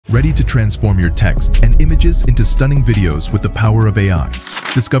ready to transform your text and images into stunning videos with the power of AI.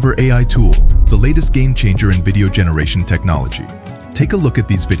 Discover AI Tool, the latest game changer in video generation technology. Take a look at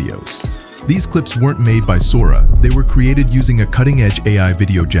these videos. These clips weren't made by Sora, they were created using a cutting-edge AI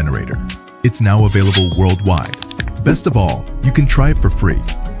video generator. It's now available worldwide. Best of all, you can try it for free.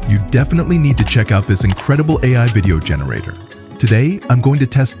 You definitely need to check out this incredible AI video generator. Today, I'm going to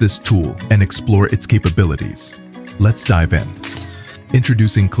test this tool and explore its capabilities. Let's dive in.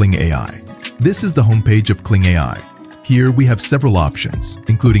 Introducing Kling AI. This is the homepage of Kling AI. Here we have several options,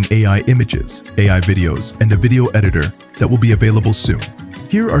 including AI images, AI videos, and a video editor that will be available soon.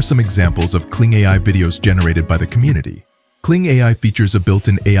 Here are some examples of Kling AI videos generated by the community. Kling AI features a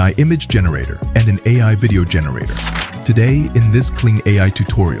built-in AI image generator and an AI video generator. Today, in this Kling AI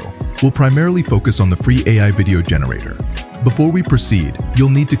tutorial, we'll primarily focus on the free AI video generator. Before we proceed, you'll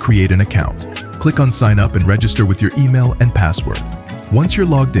need to create an account. Click on Sign Up and register with your email and password. Once you're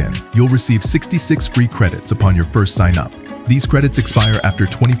logged in, you'll receive 66 free credits upon your first sign up. These credits expire after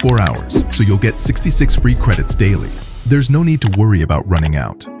 24 hours, so you'll get 66 free credits daily. There's no need to worry about running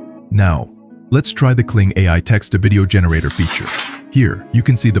out. Now, let's try the Kling AI text-to-video generator feature. Here, you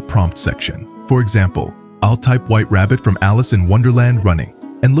can see the prompt section. For example, I'll type White Rabbit from Alice in Wonderland running.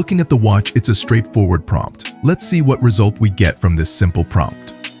 And looking at the watch, it's a straightforward prompt. Let's see what result we get from this simple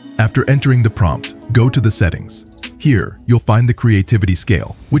prompt. After entering the prompt, go to the settings. Here, you'll find the creativity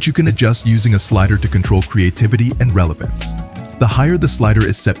scale, which you can adjust using a slider to control creativity and relevance. The higher the slider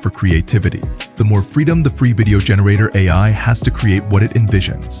is set for creativity, the more freedom the free video generator AI has to create what it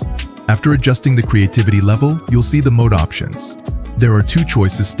envisions. After adjusting the creativity level, you'll see the mode options. There are two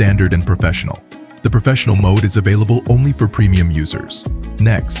choices: standard and professional. The professional mode is available only for premium users.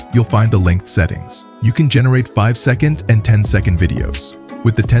 Next, you'll find the length settings. You can generate 5-second and 10-second videos,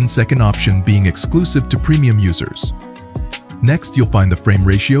 with the 10-second option being exclusive to premium users. Next, you'll find the frame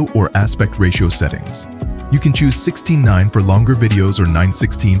ratio or aspect ratio settings. You can choose 16:9 for longer videos or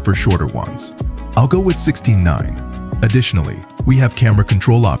 9:16 for shorter ones. I'll go with 16:9. Additionally, we have camera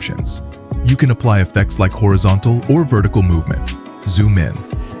control options. You can apply effects like horizontal or vertical movement, zoom in,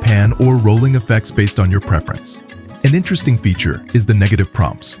 pan, or rolling effects based on your preference. An interesting feature is the negative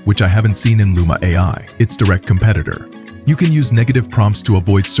prompts, which I haven't seen in Luma AI, its direct competitor. You can use negative prompts to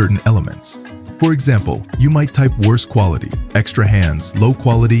avoid certain elements. For example, you might type worse quality, extra hands, low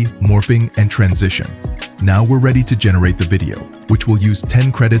quality, morphing, and transition. Now we're ready to generate the video, which will use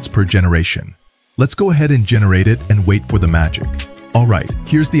 10 credits per generation. Let's go ahead and generate it and wait for the magic. Alright,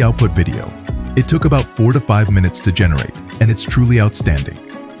 here's the output video. It took about 4 to 5 minutes to generate, and it's truly outstanding.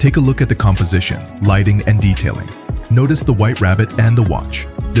 Take a look at the composition, lighting, and detailing. Notice the white rabbit and the watch.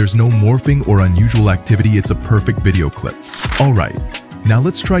 There's no morphing or unusual activity, it's a perfect video clip. Alright, now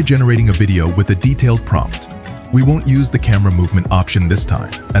let's try generating a video with a detailed prompt. We won't use the camera movement option this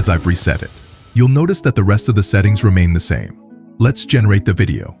time, as I've reset it. You'll notice that the rest of the settings remain the same. Let's generate the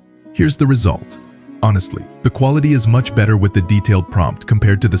video. Here's the result. Honestly, the quality is much better with the detailed prompt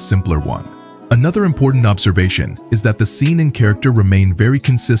compared to the simpler one. Another important observation is that the scene and character remain very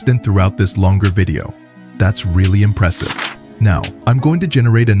consistent throughout this longer video. That's really impressive. Now, I'm going to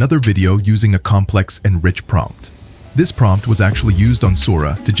generate another video using a complex and rich prompt. This prompt was actually used on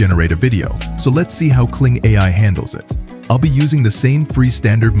Sora to generate a video, so let's see how Kling AI handles it. I'll be using the same free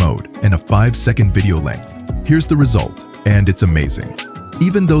standard mode and a 5-second video length. Here's the result, and it's amazing.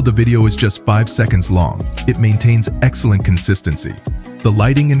 Even though the video is just 5 seconds long, it maintains excellent consistency. The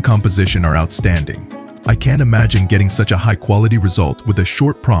lighting and composition are outstanding. I can't imagine getting such a high-quality result with a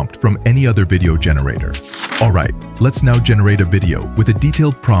short prompt from any other video generator. Alright, let's now generate a video with a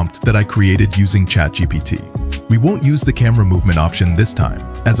detailed prompt that I created using ChatGPT. We won't use the camera movement option this time,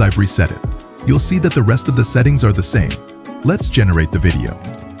 as I've reset it. You'll see that the rest of the settings are the same. Let's generate the video.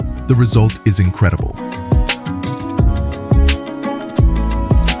 The result is incredible.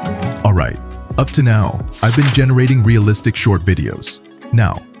 Alright, up to now, I've been generating realistic short videos.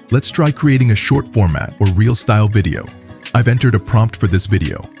 Now, let's try creating a short format or reel-style video. I've entered a prompt for this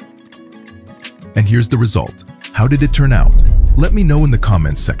video. And here's the result. How did it turn out? Let me know in the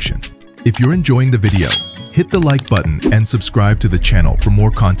comments section. If you're enjoying the video, hit the like button and subscribe to the channel for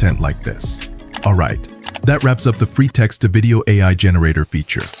more content like this. Alright, that wraps up the free text-to-video AI generator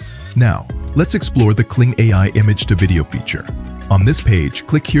feature. Now, let's explore the Kling AI image-to-video feature. On this page,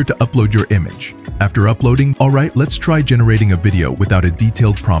 click here to upload your image. After uploading, alright, let's try generating a video without a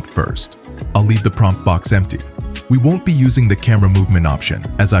detailed prompt first. I'll leave the prompt box empty. We won't be using the camera movement option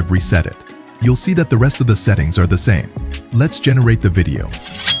as I've reset it. You'll see that the rest of the settings are the same. Let's generate the video.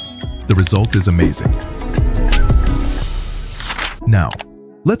 The result is amazing. Now,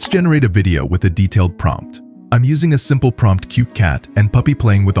 let's generate a video with a detailed prompt. I'm using a simple prompt: cute cat and puppy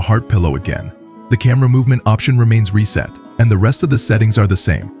playing with a heart pillow again. The camera movement option remains reset, and the rest of the settings are the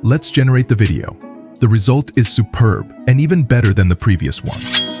same. Let's generate the video. The result is superb and even better than the previous one.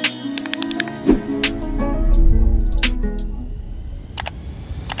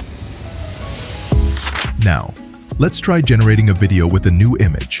 Now, let's try generating a video with a new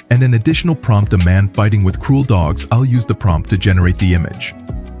image and an additional prompt: a man fighting with cruel dogs. I'll use the prompt to generate the image.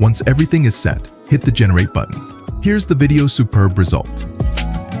 Once everything is set, hit the generate button. Here's the video's superb result.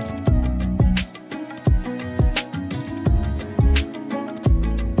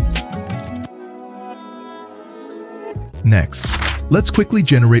 Next, let's quickly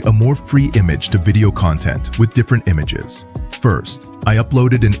generate a more free image to video content with different images. First, I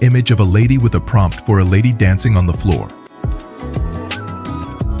uploaded an image of a lady with a prompt for a lady dancing on the floor.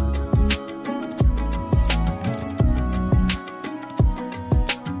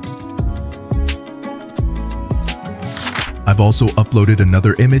 I've also uploaded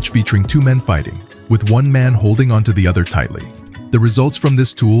another image featuring two men fighting, with one man holding onto the other tightly. The results from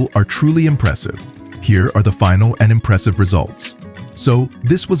this tool are truly impressive. Here are the final and impressive results. So,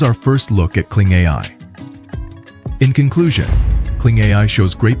 this was our first look at Kling AI. In conclusion, Kling AI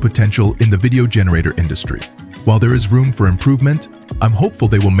shows great potential in the video generator industry. While there is room for improvement, I'm hopeful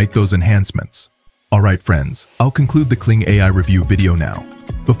they will make those enhancements. Alright friends, I'll conclude the Kling AI review video now.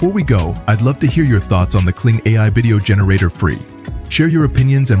 Before we go, I'd love to hear your thoughts on the Kling AI Video Generator free. Share your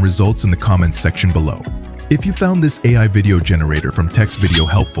opinions and results in the comments section below. If you found this AI video generator from Text Video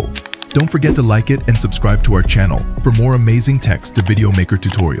helpful, don't forget to like it and subscribe to our channel for more amazing text to video maker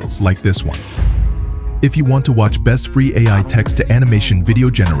tutorials like this one. If you want to watch best free AI text to animation video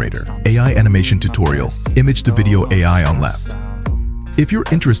generator, AI animation tutorial, image to video AI on left. If you're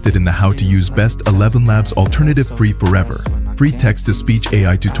interested in the how to use best 11 Labs alternative free forever, free text to speech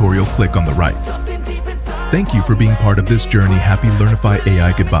AI tutorial, click on the right. Thank you for being part of this journey. Happy Learnify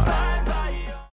AI. Goodbye.